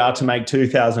where we are to make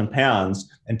 £2,000,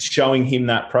 and showing him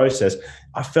that process.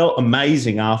 I felt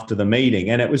amazing after the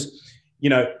meeting. And it was,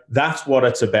 that's what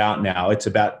it's about now. It's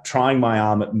about trying my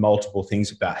arm at multiple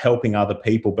things, about helping other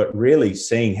people, but really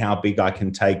seeing how big I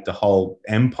can take the whole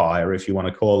empire, if you want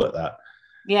to call it that.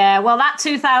 Yeah, well, that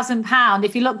 £2,000,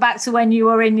 if you look back to when you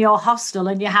were in your hostel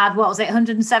and you had, what was it,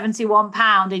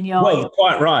 £171 in your... Well,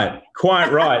 quite right.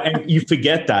 And you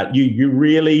forget that. You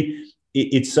really,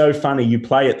 it's so funny. You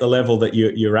play at the level that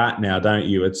you're at now, don't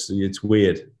you? It's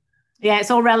weird. Yeah, it's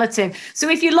all relative. So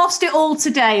if you lost it all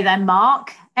today then,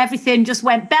 Mark, everything just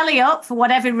went belly up for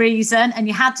whatever reason, and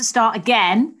you had to start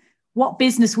again, what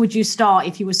business would you start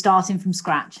if you were starting from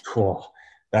scratch? Oh,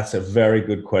 that's a very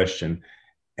good question.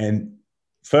 And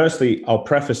firstly, I'll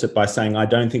preface it by saying I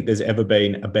don't think there's ever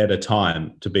been a better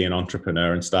time to be an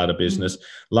entrepreneur and start a business.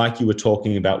 Like you were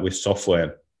talking about with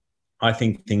software, I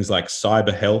think things like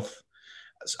cyber health,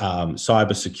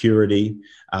 cyber security,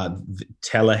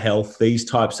 telehealth, these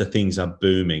types of things are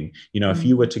booming. If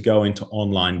you were to go into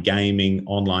online gaming,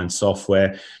 online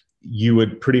software, you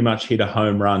would pretty much hit a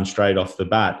home run straight off the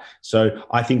bat. So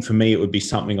I think for me, it would be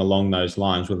something along those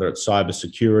lines, whether it's cyber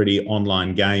security,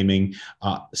 online gaming,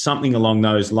 something along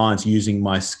those lines, using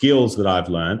my skills that I've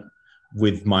learned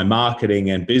with my marketing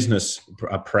and business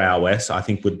prowess, I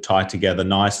think would tie together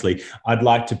nicely. I'd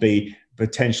like to be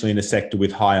potentially in a sector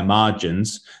with higher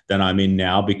margins than I'm in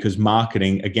now, because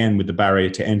marketing, again, with the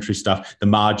barrier to entry stuff, the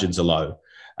margins are low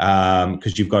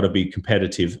because you've got to be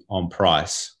competitive on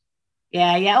price.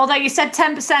 Yeah. Although you said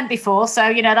 10% before,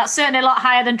 so, that's certainly a lot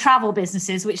higher than travel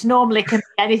businesses, which normally can be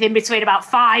anything between about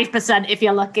 5% if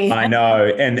you're lucky. I know.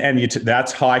 And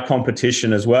that's high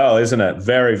competition as well, isn't it?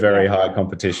 Very, very high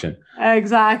competition.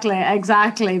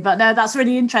 Exactly. But no, that's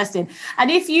really interesting. And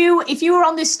if you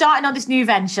were starting on this new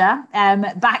venture,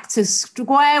 back to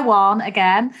square one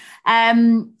again,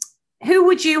 who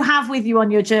would you have with you on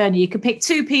your journey? You could pick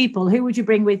two people. Who would you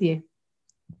bring with you?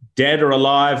 Dead or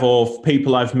alive, or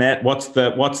people I've met? What's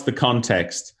the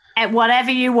context? Whatever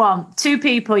you want. Two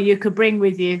people you could bring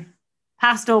with you,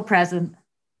 past or present.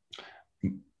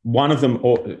 One of them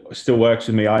still works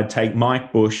with me. I'd take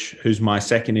Mike Bush, who's my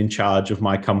second in charge of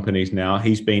my companies now.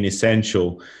 He's been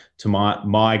essential to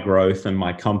my growth and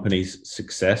my company's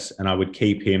success, and I would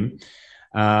keep him.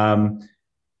 And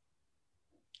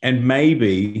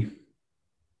maybe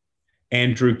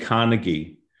Andrew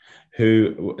Carnegie,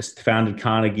 who founded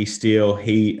Carnegie Steel.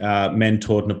 He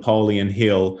mentored Napoleon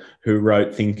Hill, who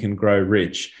wrote Think and Grow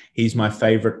Rich. He's my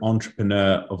favorite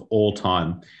entrepreneur of all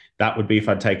time. That would be if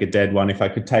I'd take a dead one. If I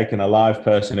could take an alive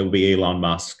person, it would be Elon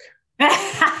Musk.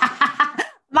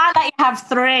 Might let you have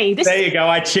three. There you go.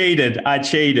 I cheated.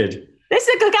 This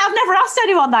is a good. I've never asked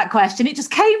anyone that question. It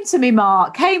just came to me,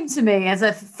 Mark. Came to me as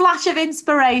a flash of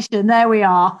inspiration. There we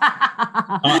are.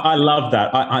 I love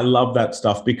that. I love that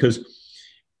stuff, because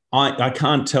I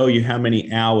can't tell you how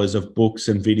many hours of books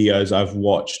and videos I've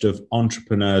watched of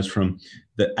entrepreneurs from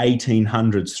the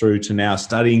 1800s through to now,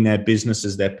 studying their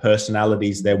businesses, their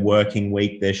personalities, their working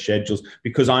week, their schedules,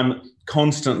 because I'm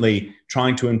constantly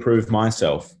trying to improve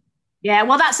myself. Yeah,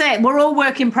 well, that's it. We're all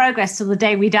work in progress till the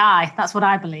day we die. That's what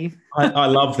I believe. I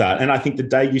love that. And I think the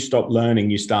day you stop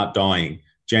learning, you start dying,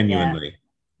 genuinely.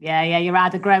 Yeah, you're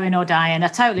either growing or dying. I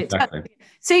totally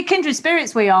See, kindred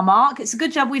spirits we are, Mark. It's a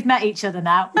good job we've met each other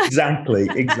now. Exactly.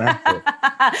 So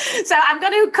I'm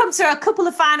going to come to a couple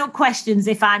of final questions,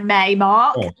 if I may,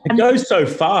 Mark. Oh, it goes so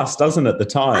fast, doesn't it, the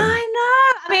time? I know.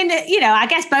 I mean, I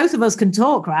guess both of us can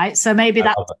talk, right? So maybe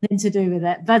that's something to do with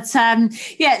it. But so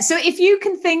if you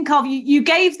can think of, you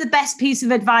gave the best piece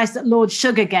of advice that Lord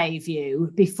Sugar gave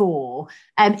you before.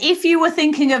 If you were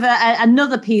thinking of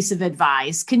another piece of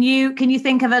advice, can you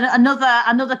think of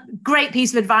another great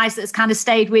piece of advice that's kind of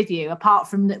stayed with you apart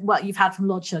from what you've had from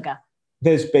Lord Sugar?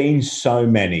 There's been so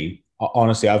many.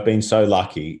 Honestly, I've been so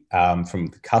lucky from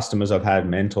the customers I've had,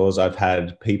 mentors I've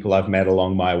had, people I've met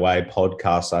along my way,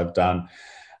 podcasts I've done.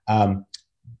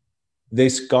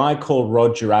 This guy called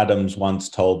Roger Adams once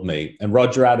told me, and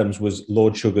Roger Adams was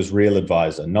Lord Sugar's real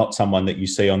advisor, not someone that you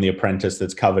see on The Apprentice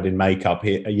that's covered in makeup,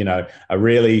 a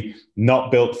really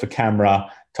not built for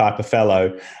camera type of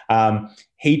fellow.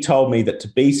 He told me that to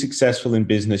be successful in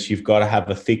business, you've got to have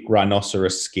a thick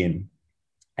rhinoceros skin.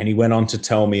 And he went on to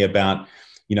tell me about,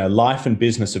 life and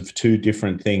business are two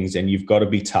different things, and you've got to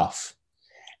be tough.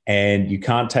 And you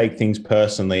can't take things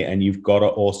personally, and you've got to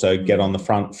also get on the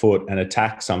front foot and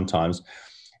attack sometimes.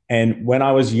 And when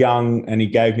I was young and he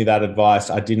gave me that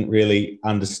advice, I didn't really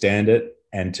understand it.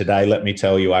 And today, let me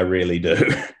tell you, I really do.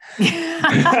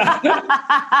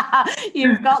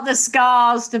 You've got the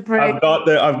scars to prove. I've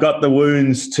got the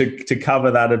wounds to cover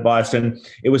that advice. And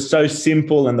it was so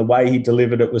simple, and the way he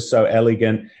delivered it was so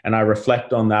elegant. And I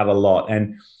reflect on that a lot.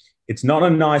 And it's not a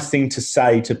nice thing to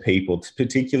say to people,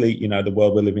 particularly, the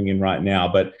world we're living in right now.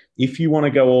 But if you want to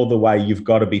go all the way, you've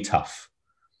got to be tough.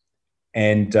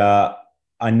 And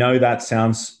I know that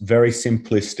sounds very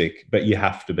simplistic, but you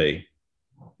have to be.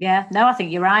 Yeah, no, I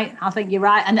think you're right.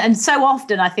 And so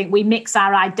often I think we mix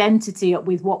our identity up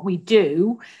with what we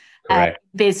do,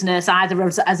 business, either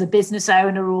as a business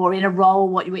owner or in a role,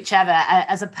 whichever,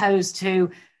 as opposed to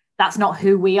that's not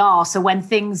who we are. So when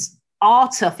things are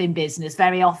tough in business,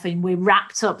 very often we're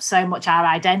wrapped up so much our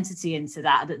identity into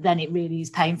that then it really is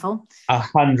painful.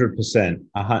 100%.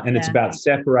 And it's about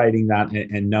separating that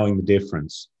and knowing the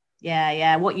difference.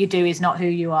 Yeah. What you do is not who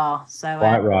you are. So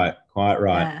Quite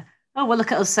right. Yeah. Oh, well,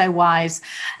 look at us, so wise.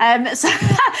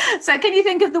 So can you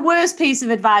think of the worst piece of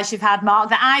advice you've had, Mark,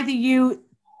 that either you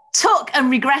took and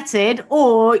regretted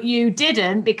or you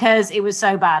didn't because it was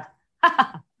so bad?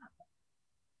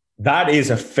 That is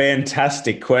a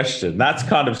fantastic question. That's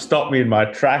kind of stopped me in my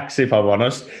tracks, if I'm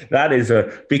honest.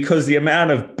 Because the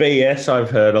amount of BS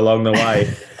I've heard along the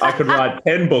way, I could write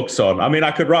 10 books on. I mean,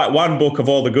 I could write one book of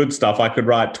all the good stuff. I could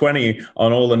write 20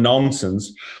 on all the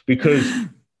nonsense, because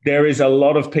there is a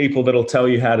lot of people that'll tell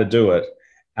you how to do it,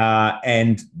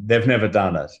 and they've never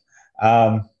done it.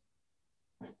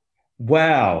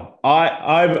 Wow.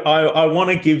 I want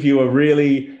to give you a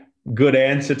really good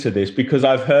answer to this, because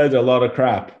I've heard a lot of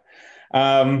crap.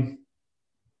 I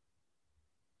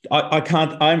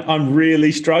can't. I'm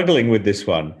really struggling with this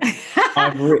one.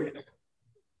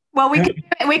 Well, we can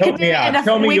do it.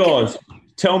 Tell me yours.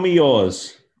 Tell me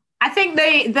yours. I think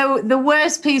the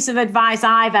worst piece of advice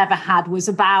I've ever had was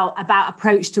about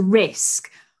approach to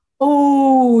risk.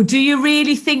 Oh, do you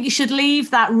really think you should leave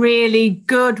that really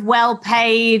good,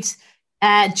 well-paid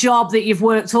job that you've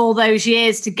worked all those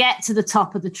years to get to the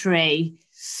top of the tree?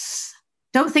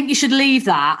 Don't think you should leave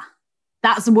that.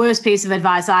 That's the worst piece of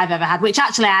advice I've ever had, which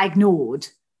actually I ignored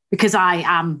because I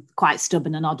am quite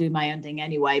stubborn and I'll do my own thing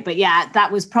anyway. But yeah,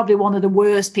 that was probably one of the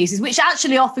worst pieces, which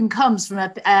actually often comes from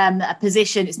a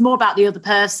position. It's more about the other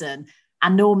person.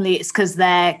 And normally it's because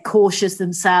they're cautious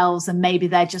themselves and maybe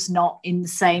they're just not in the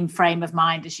same frame of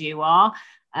mind as you are.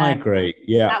 I agree.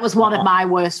 Yeah. That was one of my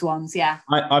worst ones. Yeah.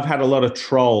 I've had a lot of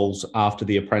trolls after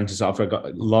The Apprentice, after I got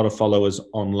a lot of followers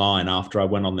online after I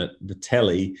went on the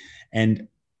telly. And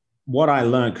what I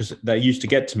learned, because they used to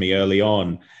get to me early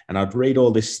on and I'd read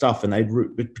all this stuff and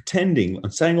they'd be pretending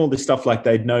and saying all this stuff like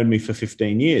they'd known me for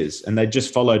 15 years and they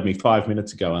just followed me 5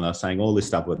 minutes ago and they're saying all this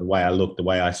stuff with the way I look, the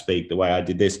way I speak, the way I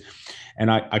did this.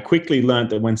 And I quickly learned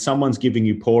that when someone's giving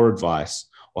you poor advice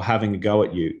or having a go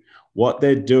at you, what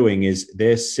they're doing is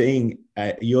they're seeing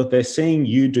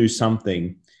you do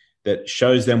something that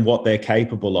shows them what they're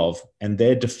capable of, and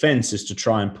their defense is to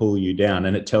try and pull you down,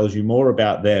 and it tells you more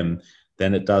about them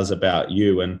than it does about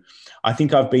you. And I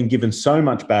think I've been given so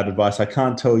much bad advice. I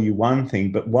can't tell you one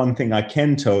thing, but one thing I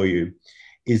can tell you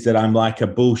is that I'm like a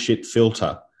bullshit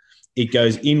filter. It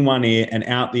goes in one ear and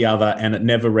out the other, and it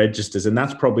never registers. And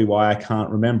that's probably why I can't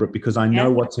remember it, because I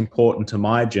know what's important to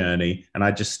my journey and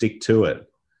I just stick to it.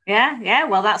 Yeah.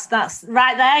 Well, that's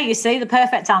right there. You see, the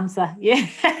perfect answer. Yeah.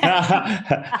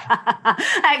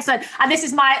 Excellent. And this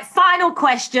is my final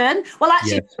question. Well,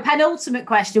 actually, yes. Penultimate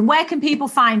question. Where can people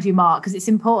find you, Mark? Because it's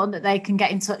important that they can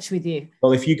get in touch with you.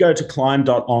 Well, if you go to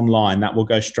climb.online, that will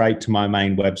go straight to my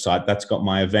main website. That's got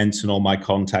my events and all my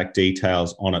contact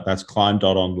details on it. That's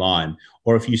climb.online.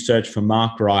 Or if you search for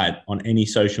Mark Wright on any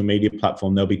social media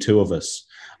platform, there'll be two of us.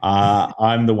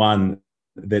 I'm the one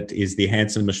that is the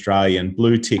handsome Australian,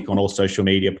 blue tick on all social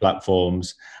media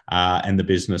platforms, and the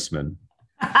businessman.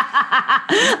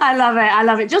 I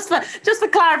love it. Just for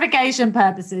clarification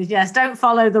purposes, yes. Don't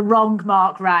follow the wrong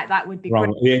Mark Wright. That would be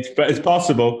wrong. Yeah, it's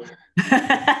possible.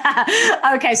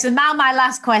 Okay, so now my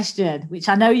last question, which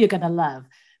I know you're going to love.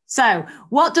 So,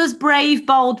 what does brave,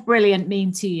 bold, brilliant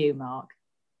mean to you, Mark?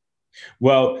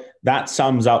 Well, that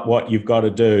sums up what you've got to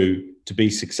do to be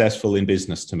successful in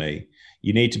business to me.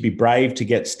 You need to be brave to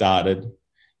get started.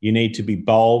 You need to be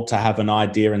bold to have an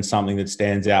idea and something that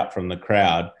stands out from the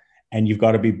crowd. And you've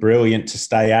got to be brilliant to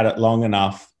stay at it long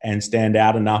enough and stand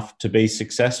out enough to be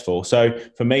successful. So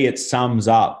for me, it sums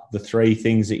up the three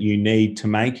things that you need to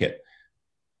make it.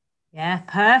 Yeah,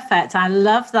 perfect. I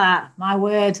love that. My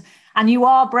word. And you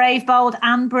are brave, bold,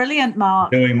 and brilliant,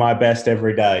 Mark. Doing my best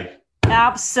every day.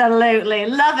 Absolutely.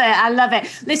 Love it. I love it.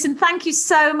 Listen, thank you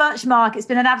so much, Mark. It's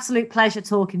been an absolute pleasure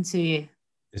talking to you.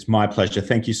 It's my pleasure.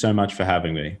 Thank you so much for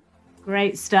having me.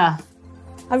 Great stuff.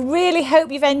 I really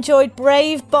hope you've enjoyed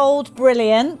Brave, Bold,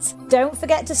 Brilliant. Don't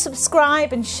forget to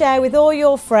subscribe and share with all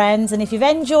your friends. And if you've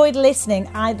enjoyed listening,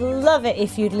 I'd love it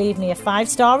if you'd leave me a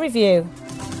 5-star review.